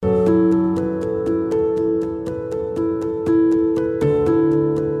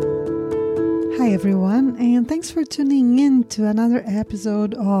Thanks for tuning in to another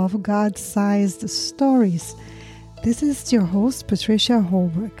episode of God-Sized Stories. This is your host, Patricia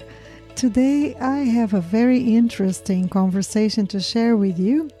Holbrook. Today, I have a very interesting conversation to share with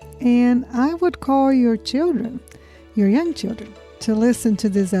you, and I would call your children, your young children, to listen to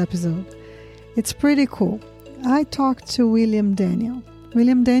this episode. It's pretty cool. I talked to William Daniel.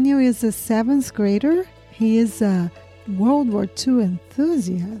 William Daniel is a 7th grader. He is a World War II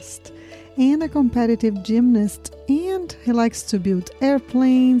enthusiast and a competitive gymnast, and he likes to build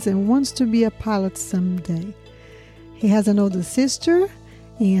airplanes and wants to be a pilot someday. He has an older sister,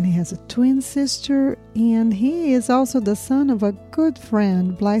 and he has a twin sister, and he is also the son of a good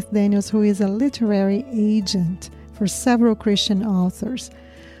friend, Blythe Daniels, who is a literary agent for several Christian authors.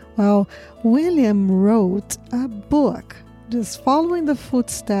 Well, William wrote a book just following the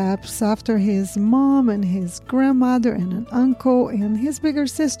footsteps after his mom and his grandmother and an uncle and his bigger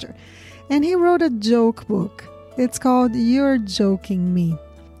sister. And he wrote a joke book. It's called You're Joking Me.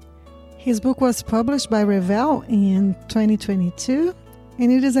 His book was published by Revell in 2022, and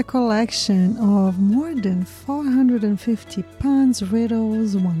it is a collection of more than 450 puns,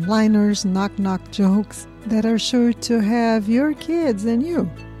 riddles, one-liners, knock-knock jokes that are sure to have your kids and you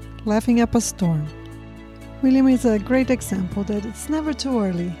laughing up a storm. William is a great example that it's never too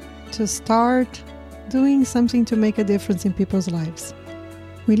early to start doing something to make a difference in people's lives.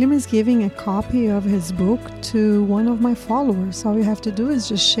 William is giving a copy of his book to one of my followers. All you have to do is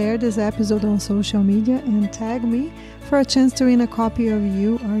just share this episode on social media and tag me for a chance to win a copy of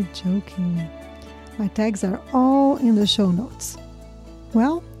You Are Joking Me. My tags are all in the show notes.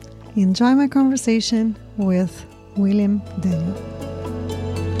 Well, enjoy my conversation with William Daniel.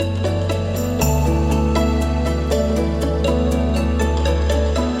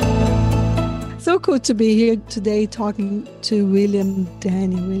 So cool to be here today talking to William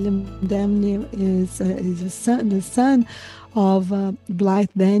Daniel. William Daniel is the son of Blythe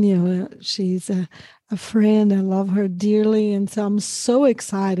Daniel. She's a friend. I love her dearly, and so I'm so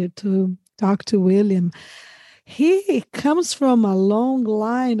excited to talk to William. He comes from a long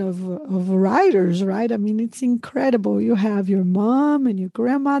line of writers, right? I mean, it's incredible. You have your mom and your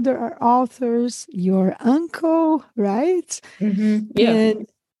grandmother are authors, your uncle, right? Mm-hmm. Yeah. And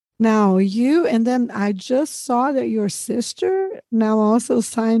now you, and then I just saw that your sister now also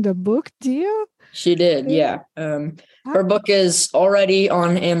signed a book deal. She did, yeah. Her book is already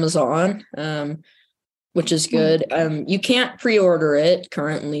on Amazon, which is good. You can't pre-order it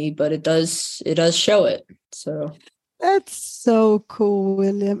currently, but it does show it. So that's so cool,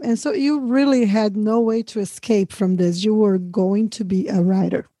 William. And so you really had no way to escape from this. You were going to be a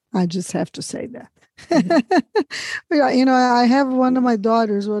writer. I just have to say that. You know, I have one of my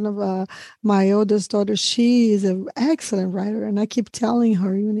daughters, my oldest daughter. She is an excellent writer, and I keep telling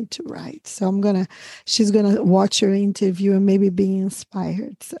her, you need to write. So she's gonna watch your interview and maybe be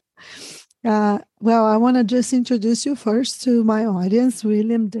inspired. So, well, I want to just introduce you first to my audience.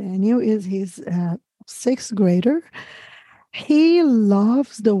 William Daniel is his 6th grader. He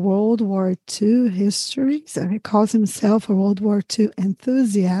loves the World War II history, so he calls himself a World War II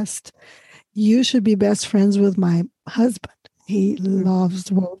enthusiast. You should be best friends with my husband. He loves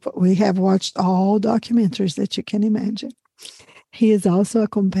the world. We have watched all documentaries that you can imagine. He is also a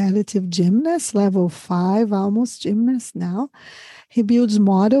competitive gymnast, level 5, almost gymnast now. He builds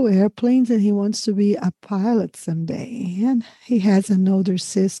model airplanes, and he wants to be a pilot someday. And he has an older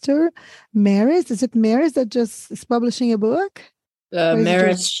sister, Maris. Is it Maris that just is publishing a book?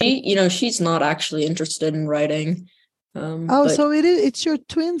 Maris, she's not actually interested in writing. So it's your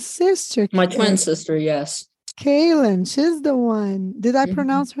twin sister. My twin sister, yes. Kaylin, she's the one. Did I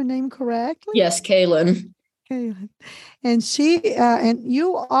pronounce her name correctly? Yes, Kaylin. Kaylin. And she, and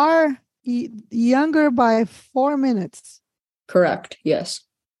you are younger by 4 minutes. Correct, yes.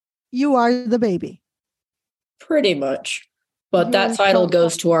 You are the baby. Pretty much. But that title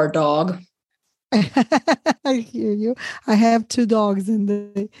goes to our dog. I hear you. I have 2 dogs, and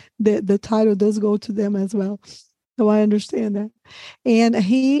the title does go to them as well. So I understand that. And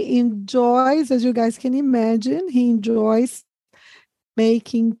he enjoys, as you guys can imagine, he enjoys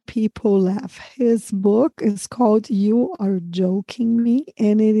making people laugh. His book is called You Are Joking Me,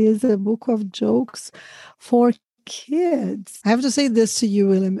 and it is a book of jokes for kids. I have to say this to you,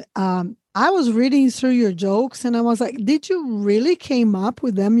 William. I was reading through your jokes, and I was like, did you really came up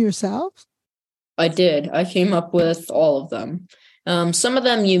with them yourself? I did. I came up with all of them. Some of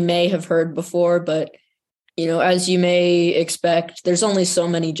them you may have heard before, but as you may expect, there's only so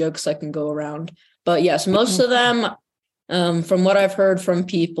many jokes that can go around. But yes, most of them, from what I've heard from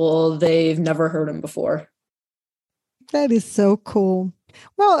people, they've never heard them before. That is so cool.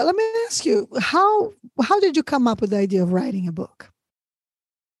 Well, let me ask you, how did you come up with the idea of writing a book?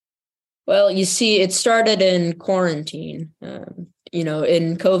 Well, you see, it started in quarantine.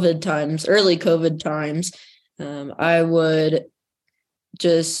 In COVID times, early COVID times, I would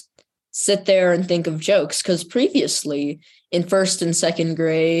just sit there and think of jokes because previously in first and second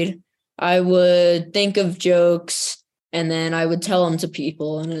grade, I would think of jokes and then I would tell them to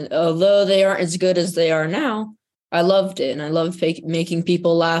people. And although they aren't as good as they are now, I loved it. And I loved making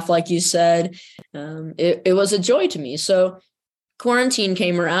people laugh, like you said. It was a joy to me. So quarantine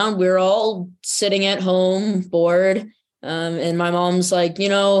came around. We were all sitting at home, bored. And my mom's like,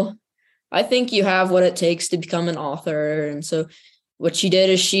 I think you have what it takes to become an author. And so what she did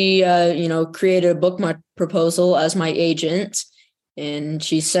is she, created a book proposal as my agent, and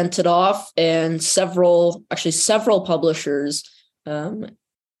she sent it off. And several publishers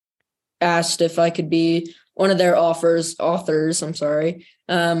asked if I could be one of their authors. I'm sorry,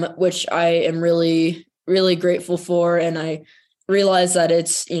 which I am really, really grateful for. And I realize that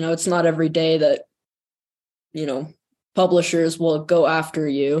it's not every day that publishers will go after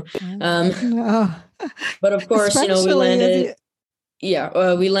you. No. But of course, we landed.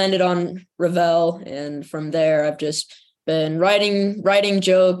 We landed on Revell, and from there, I've just been writing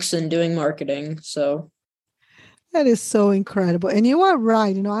jokes and doing marketing. So that is so incredible. And you are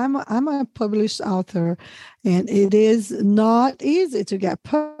right. I'm a published author, and it is not easy to get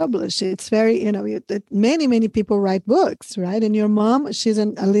published. It's very, many, many people write books, right? And your mom, she's a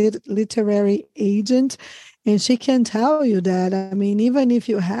literary agent, and she can tell you that. I mean, even if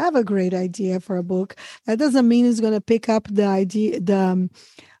you have a great idea for a book, that doesn't mean it's going to pick up the idea, the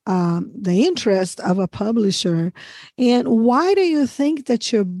interest of a publisher. And why do you think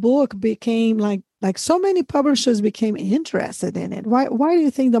that your book became like so many publishers became interested in it? Why do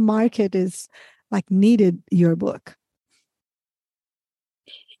you think the market is like needed your book?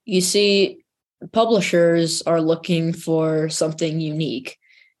 You see, publishers are looking for something unique.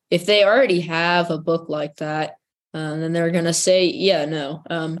 If they already have a book like that, then they're going to say, yeah, no.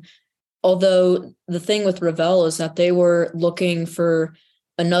 Although the thing with Revell is that they were looking for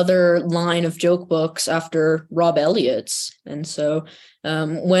another line of joke books after Rob Elliott's. And so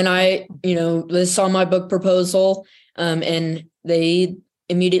when they saw my book proposal, and they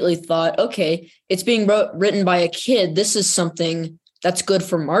immediately thought, okay, it's being written by a kid. This is something that's good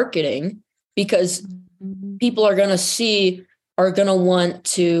for marketing, because people are going to want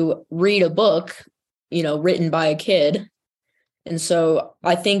to read a book, written by a kid. And so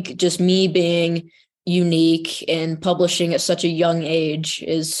I think just me being unique and publishing at such a young age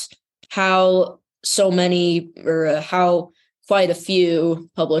is how how quite a few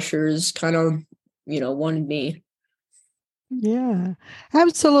publishers kind of, wanted me. Yeah,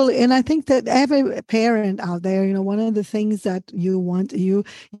 absolutely. And I think that every parent out there, one of the things that you want to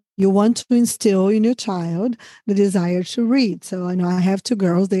instill in your child the desire to read. So I know I have two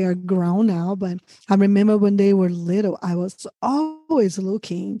girls, they are grown now, but I remember when they were little, I was always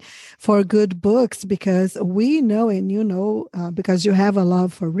looking for good books, because we know, and because you have a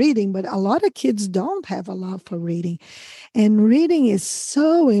love for reading, but a lot of kids don't have a love for reading. And reading is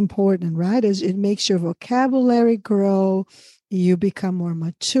so important, right? As it makes your vocabulary grow, you become more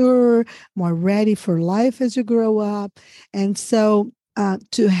mature, more ready for life as you grow up. And so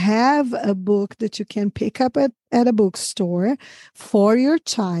to have a book that you can pick up at a bookstore for your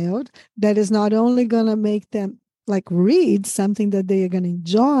child, that is not only going to make them like read something that they are going to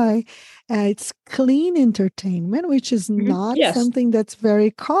enjoy, it's clean entertainment, which is not Yes, something that's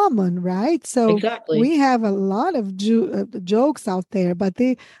very common, right? So exactly. we have a lot of jokes out there, but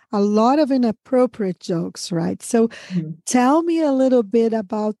a lot of inappropriate jokes, right? So tell me a little bit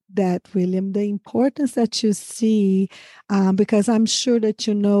about that, William, the importance that you see, because I'm sure that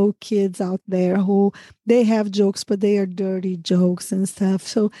kids out there who they have jokes, but they are dirty jokes and stuff.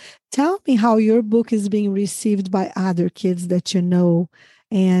 So tell me how your book is being received by other kids that you know.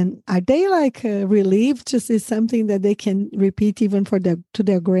 And are they like relieved to see something that they can repeat even to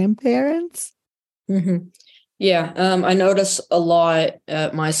their grandparents? Mm-hmm. Yeah, I notice a lot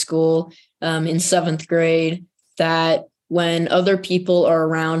at my school in seventh grade that when other people are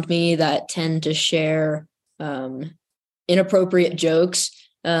around me that tend to share inappropriate jokes,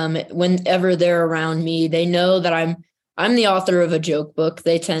 whenever they're around me, they know that I'm the author of a joke book.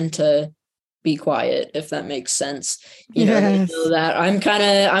 They tend to be quiet, if that makes sense. They know that I'm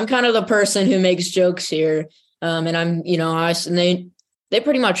kind of the person who makes jokes here, and I'm and they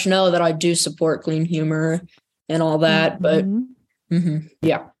pretty much know that I do support clean humor and all that. But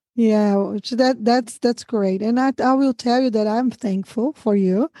yeah. Yeah, which that's great. And I will tell you that I'm thankful for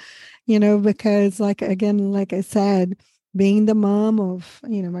you, because like I said, being the mom of,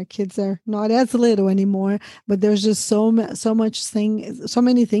 my kids are not as little anymore, but there's just so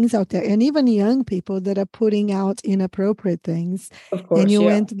many things out there, and even young people that are putting out inappropriate things. Of And course,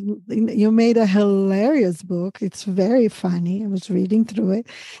 yeah. you made a hilarious book. It's very funny. I was reading through it,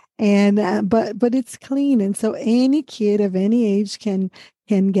 and but it's clean, and so any kid of any age can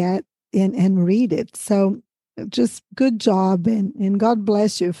get in and read it. So just good job, and God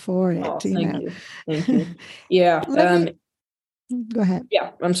bless you for it. Oh, thank you. Thank you. Yeah. Let me go ahead.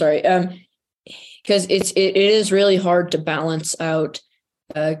 Yeah, I'm sorry. Because it is really hard to balance out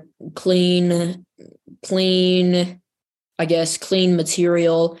clean, I guess, clean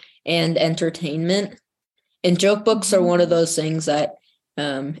material and entertainment. And joke books are one of those things that,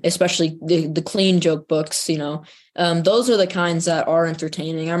 especially the clean joke books, those are the kinds that are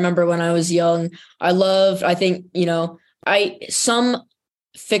entertaining. I remember when I was young, some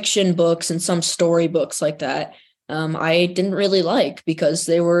fiction books and some story books like that, I didn't really like because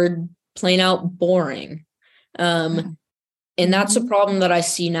they were plain out boring. And that's a problem that I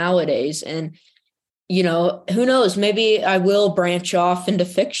see nowadays. And, who knows, maybe I will branch off into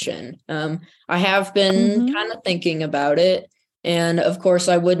fiction. I have been kind of thinking about it. And of course,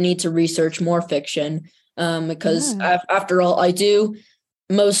 I would need to research more fiction because after all, I do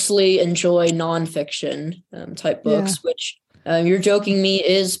mostly enjoy nonfiction type books, which You're Joking Me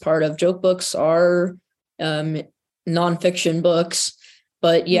is part of. Joke books are nonfiction books,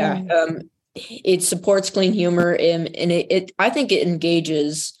 but it supports clean humor and I think it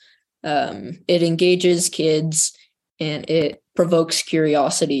engages kids, and it provokes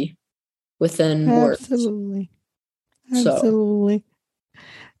curiosity within words. Absolutely.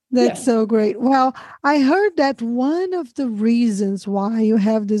 That's so great. Well, I heard that one of the reasons why you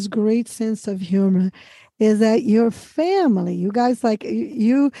have this great sense of humor is that your family, you guys, like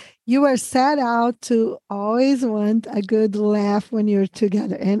you are set out to always want a good laugh when you're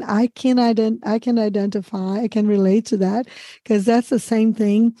together. And I can identify, I can relate to that, because that's the same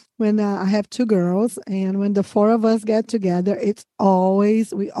thing when I have two girls, and when the four of us get together,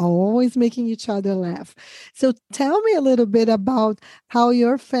 we always making each other laugh. So tell me a little bit about how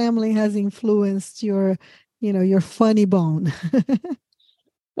your family has influenced your funny bone.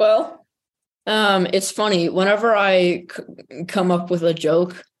 Well, it's funny. Whenever I come up with a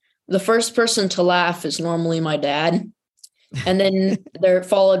joke, the first person to laugh is normally my dad. And then they're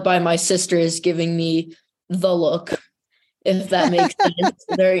followed by my sisters giving me the look, if that makes sense.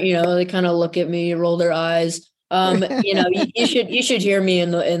 They kind of look at me, roll their eyes. You should hear me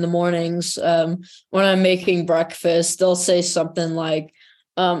in the mornings when I'm making breakfast. They'll say something like,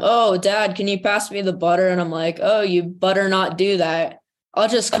 "Oh, Dad, can you pass me the butter?" And I'm like, "Oh, you better not do that." I'll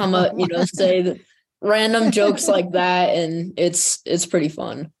just come up, say random jokes like that, and it's pretty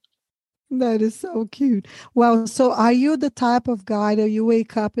fun. That is so cute. Well, so are you the type of guy that you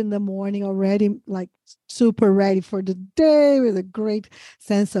wake up in the morning already, like super ready for the day with a great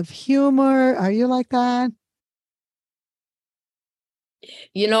sense of humor? Are you like that?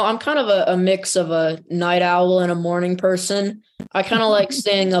 I'm kind of a mix of a night owl and a morning person. I kind of like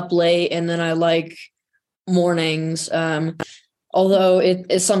staying up late, and then I like mornings. Although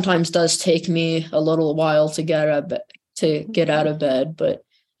it sometimes does take me a little while to get out of bed. But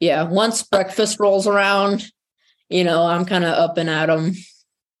yeah, once breakfast rolls around, I'm kind of up and at 'em.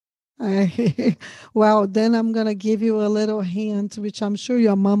 Well, then I'm going to give you a little hint, which I'm sure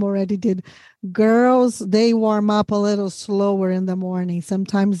your mom already did. Girls, they warm up a little slower in the morning.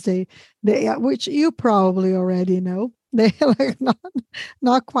 Sometimes they which you probably already know. They're like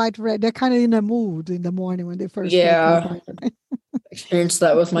not quite ready. They're kind of in a mood in the morning when they first wake up. Experienced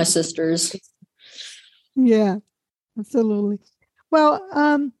that with my sisters. Yeah, absolutely. Well,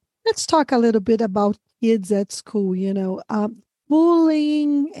 let's talk a little bit about kids at school.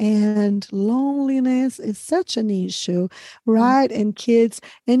 Bullying and loneliness is such an issue, right? And kids,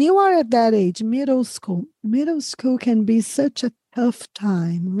 and you are at that age, middle school. Middle school can be such a tough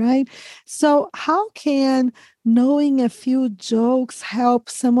time, right? So how can knowing a few jokes help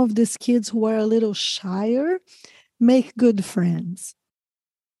some of these kids who are a little shyer make good friends?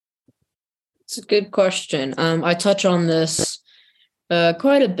 It's a good question. I touch on this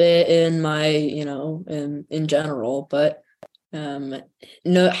quite a bit in my, in general, but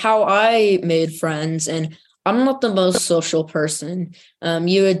how I made friends, and I'm not the most social person.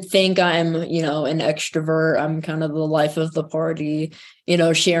 You would think I'm, an extrovert. I'm kind of the life of the party,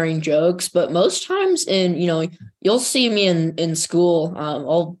 sharing jokes. But most times you'll see me in school.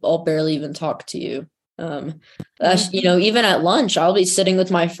 I'll barely even talk to you. Even at lunch, I'll be sitting with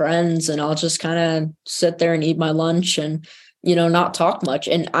my friends, and I'll just kind of sit there and eat my lunch and, not talk much.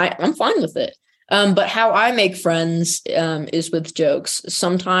 And I'm fine with it. But how I make friends is with jokes.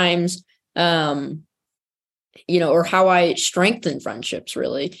 Sometimes, or how I strengthen friendships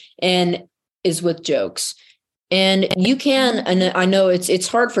really, and is with jokes. And you can, and I know it's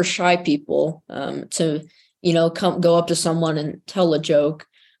hard for shy people to, go up to someone and tell a joke,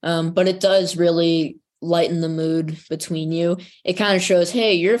 but it does really lighten the mood between you. It kind of shows,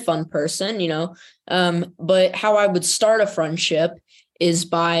 hey, you're a fun person, but how I would start a friendship is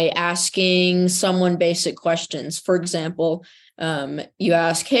by asking someone basic questions. For example, you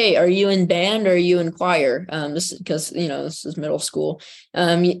ask, hey, are you in band or are you in choir? This is because, this is middle school.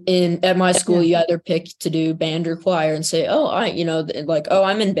 At my school, you either pick to do band or choir and say, oh,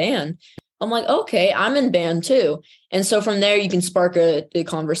 I'm in band. I'm like, okay, I'm in band too. And so from there, you can spark a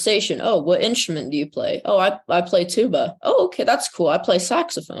conversation. Oh, what instrument do you play? Oh, I play tuba. Oh, okay, that's cool. I play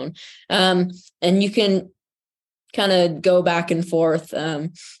saxophone. And you can kind of go back and forth.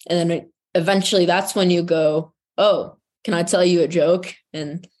 And then eventually that's when you go, oh, can I tell you a joke?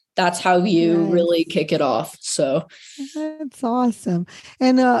 And that's how you really kick it off. So that's awesome.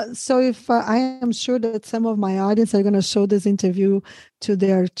 And so if I am sure that some of my audience are going to show this interview to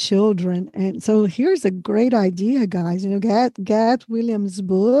their children. And so here's a great idea, guys. Get William's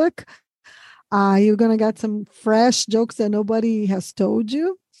book. You're going to get some fresh jokes that nobody has told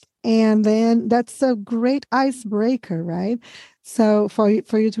you. And then that's a great icebreaker, right? So for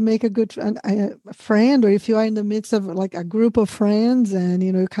you to make a good friend, or if you are in the midst of like a group of friends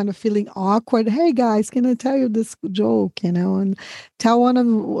and, kind of feeling awkward, hey guys, can I tell you this joke, and tell one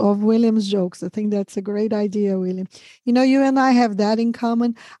of William's jokes. I think that's a great idea, William. You and I have that in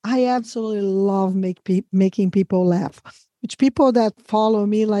common. I absolutely love making people laugh. Which people that follow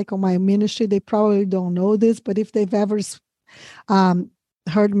me, like on my ministry, they probably don't know this, but if they've ever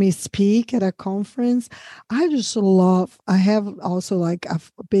heard me speak at a conference, I have also like a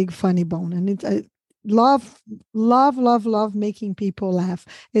big funny bone, and I love making people laugh.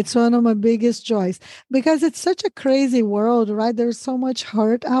 It's one of my biggest joys because it's such a crazy world, right? There's so much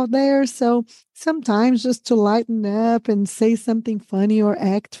hurt out there. So sometimes just to lighten up and say something funny or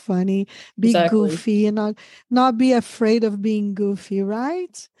act funny, be goofy, and not be afraid of being goofy,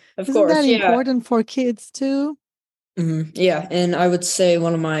 right? Of course, Isn't that important for kids too? Mm-hmm. Yeah. And I would say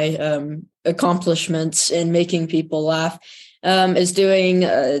one of my accomplishments in making people laugh is doing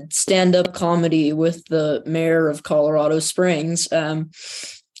stand-up comedy with the mayor of Colorado Springs.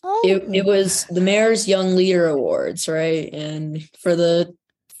 It was the Mayor's Young Leader Awards, right? And for the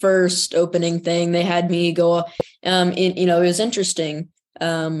first opening thing, they had me go, it was interesting.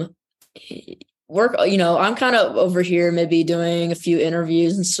 I'm kind of over here maybe doing a few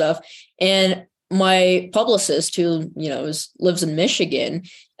interviews and stuff. And my publicist, who lives in Michigan,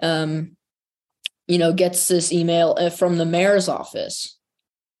 gets this email from the mayor's office,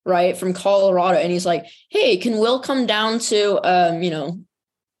 right, from Colorado, and he's like, "Hey, can Will come down to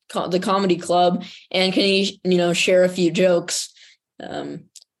the comedy club, and can he share a few jokes?" And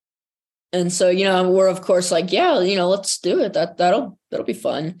so we're of course like, "Yeah, let's do it. That'll be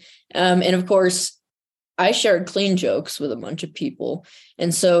fun." And of course, I shared clean jokes with a bunch of people.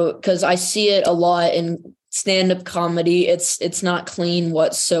 And so, because I see it a lot in stand-up comedy, it's not clean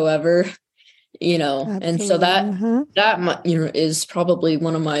whatsoever, Absolutely. And so that is probably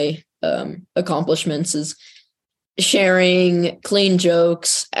one of my accomplishments, is sharing clean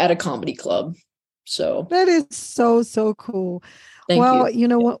jokes at a comedy club. So that is so cool. Thank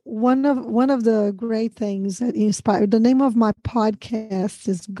you. One of the great things that inspired, the name of my podcast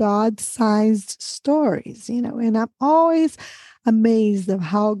is God-Sized Stories, and I'm always amazed of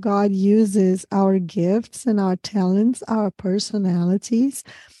how God uses our gifts and our talents, our personalities,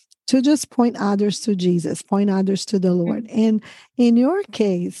 to just point others to Jesus, point others to the Lord. And in your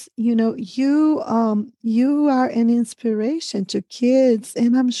case, you are an inspiration to kids,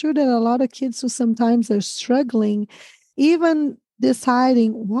 and I'm sure that a lot of kids who sometimes are struggling, even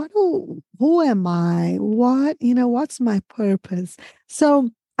deciding who am I, what's my purpose. So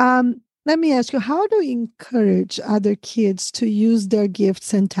let me ask you, how do you encourage other kids to use their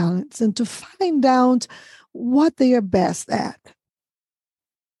gifts and talents and to find out what they are best at?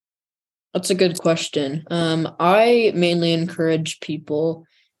 That's a good question. I mainly encourage people,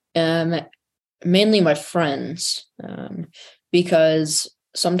 mainly my friends, because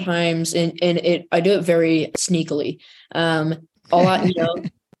sometimes, I do it very sneakily.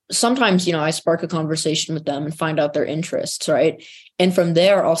 Sometimes, I spark a conversation with them and find out their interests, right? And from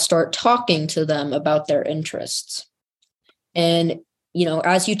there, I'll start talking to them about their interests. And,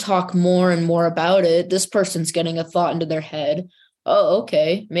 as you talk more and more about it, this person's getting a thought into their head. Oh,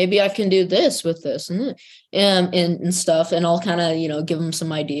 okay, maybe I can do this with this and stuff. And I'll kind of, give them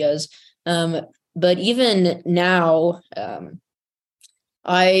some ideas. but even now,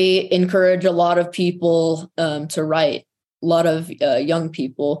 I encourage a lot of people to write, a lot of young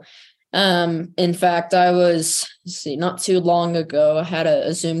people. In fact, not too long ago, I had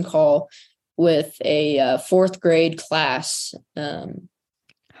a Zoom call with a fourth grade class,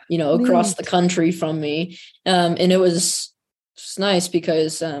 across the Neat. country from me. And it was nice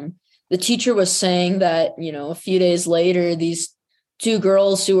because the teacher was saying that, a few days later, these two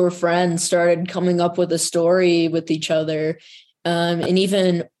girls who were friends started coming up with a story with each other. And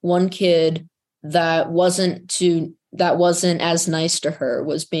even one kid that wasn't as nice to her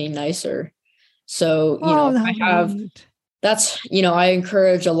was being nicer. So, Oh, that's neat. I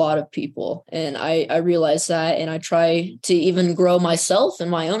encourage a lot of people, and I realize that, and I try to even grow myself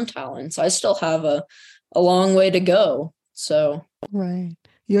and my own talents. I still have a long way to go. So, Right.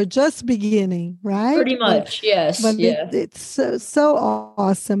 You're just beginning, right? pretty much, yes. Yeah. It's so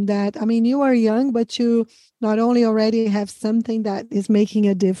awesome that, I mean, you are young, but you not only already have something that is making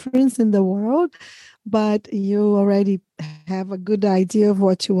a difference in the world, but you already have a good idea of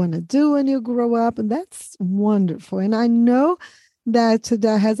what you want to do when you grow up. And that's wonderful. And I know that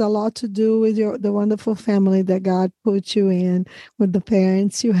has a lot to do with the wonderful family that God put you in, with the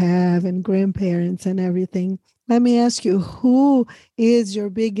parents you have and grandparents and everything. Let me ask you, who is your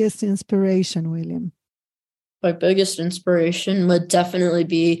biggest inspiration, William? My biggest inspiration would definitely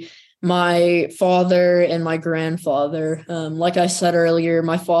be my father and my grandfather. Like I said earlier,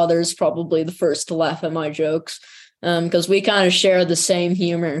 my father's probably the first to laugh at my jokes because we kind of share the same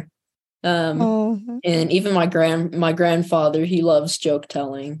humor. Oh, And even my grandfather, he loves joke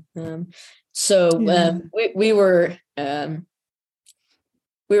telling. So yeah. we were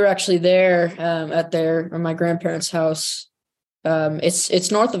actually there at my grandparents' house.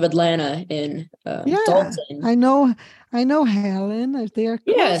 It's north of Atlanta in Yeah, Dalton. I know Helen. They're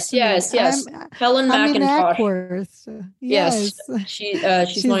close Yes, to me. yes, yes. Helen I'm in McIntosh. Ackworth. Yes, Yes, she's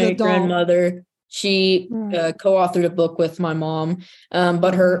she's a my doll. grandmother. She Right, co-authored a book with my mom, but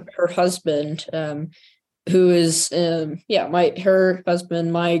right. her husband, who is my her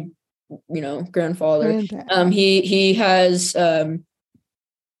husband, my grandfather, Granddad. he has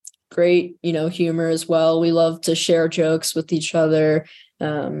great humor as well. We love to share jokes with each other.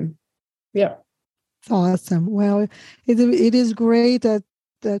 Yeah. It's awesome. Well, it is great that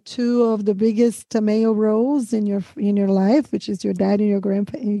the two of the biggest male roles in your life, which is your dad and your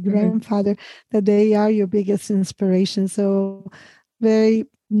Mhm. grandfather, that they are your biggest inspiration. So very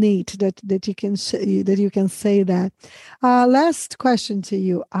neat that you can that you can say that. Last question to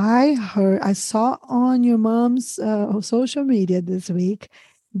you. I saw on your mom's social media this week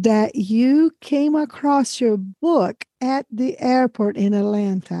that you came across your book at the airport in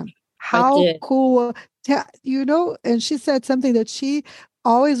Atlanta. I How did. cool. And she said something that she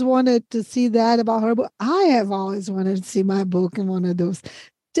always wanted to see that about her book. I have always wanted to see my book in one of those.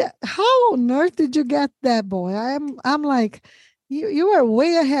 How on earth did you get that, boy? I'm like, you are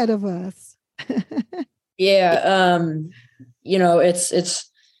way ahead of us. Yeah. It's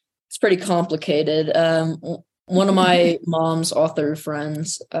pretty complicated. One of my mom's author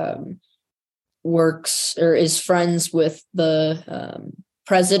friends works or is friends with the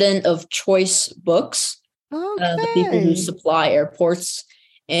president of Choice Books, the people who Okay. supply airports.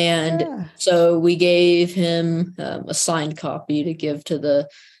 And Yeah. so we gave him a signed copy to give to the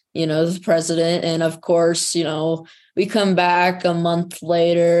president. And of course, we come back a month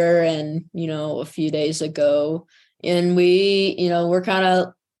later and, a few days ago, and we're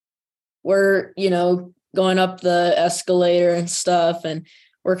going up the escalator and stuff. And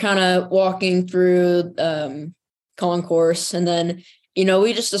we're kind of walking through concourse. And then,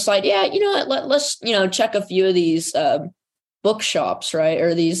 we just decide, yeah, you know what, let's, check a few of these bookshops, right?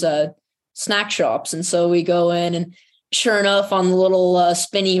 Or these snack shops. And so we go in, and sure enough, on the little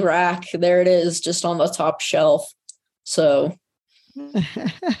spinny rack, there it is, just on the top shelf. So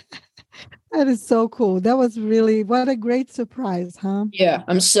That is so cool. That was really, what a great surprise, huh? yeah,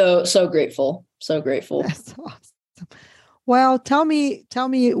 I'm so grateful. So grateful. That's awesome. Well, tell me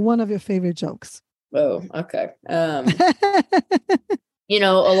one of your favorite jokes. Oh, okay. A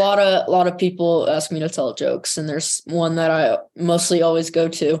lot of people ask me to tell jokes, and there's one that I mostly always go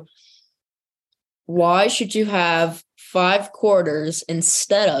to. Why should you have 5 quarters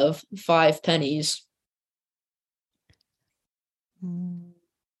instead of 5 pennies? Mm,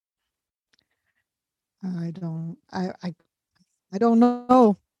 I don't I don't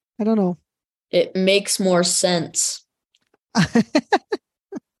know. I don't know. It makes more sense.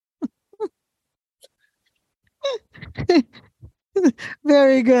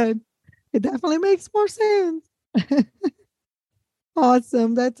 Very good. It definitely makes more sense.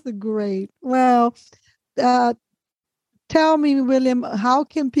 Awesome. That's great. Well, uh, tell me, William, how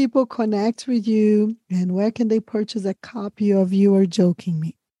can people connect with you and where can they purchase a copy of You Are Joking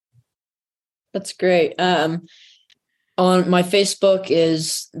Me? That's great. On my Facebook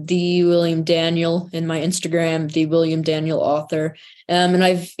is the William Daniel, and my Instagram, the William Daniel author. And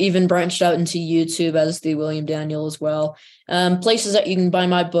I've even branched out into YouTube as the William Daniel as well. Places that you can buy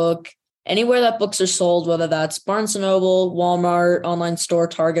my book, anywhere that books are sold, whether that's Barnes & Noble, Walmart online store,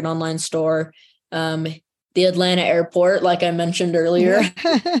 Target online store, the Atlanta airport, like I mentioned earlier.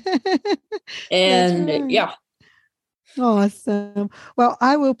 And right. yeah. Awesome. Well,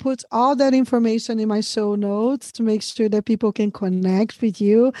 I will put all that information in my show notes to make sure that people can connect with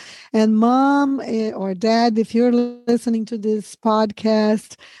you. And mom or dad, if you're listening to this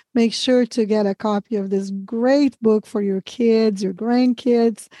podcast, make sure to get a copy of this great book for your kids, your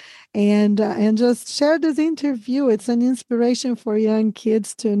grandkids, and just share this interview. It's an inspiration for young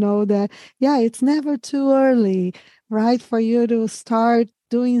kids to know that, yeah, it's never too early, right, for you to start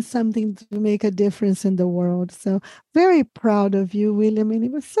doing something to make a difference in the world. So very proud of you, William. And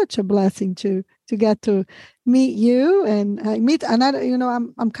it was such a blessing to get to meet you and meet another.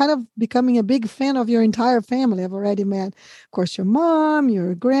 I'm kind of becoming a big fan of your entire family. I've already met, of course, your mom,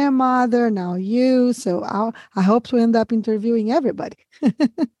 your grandmother, now you. So I hope to end up interviewing everybody.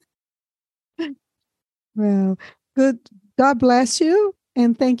 Well, good. God bless you.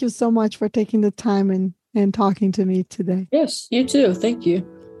 And thank you so much for taking the time and talking to me today. Yes, you too. Thank you.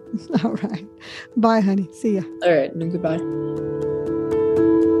 All right. Bye, honey. See ya. All right. Goodbye.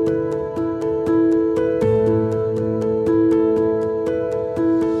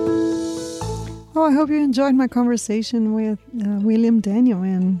 Oh, I hope you enjoyed my conversation with William Daniel,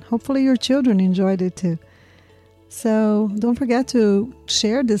 and hopefully your children enjoyed it too. So don't forget to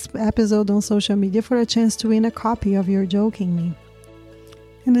share this episode on social media for a chance to win a copy of You're Joking Me.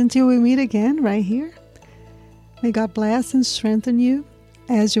 And until we meet again right here, may God bless and strengthen you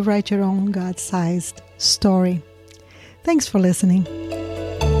as you write your own God-sized story. Thanks for listening.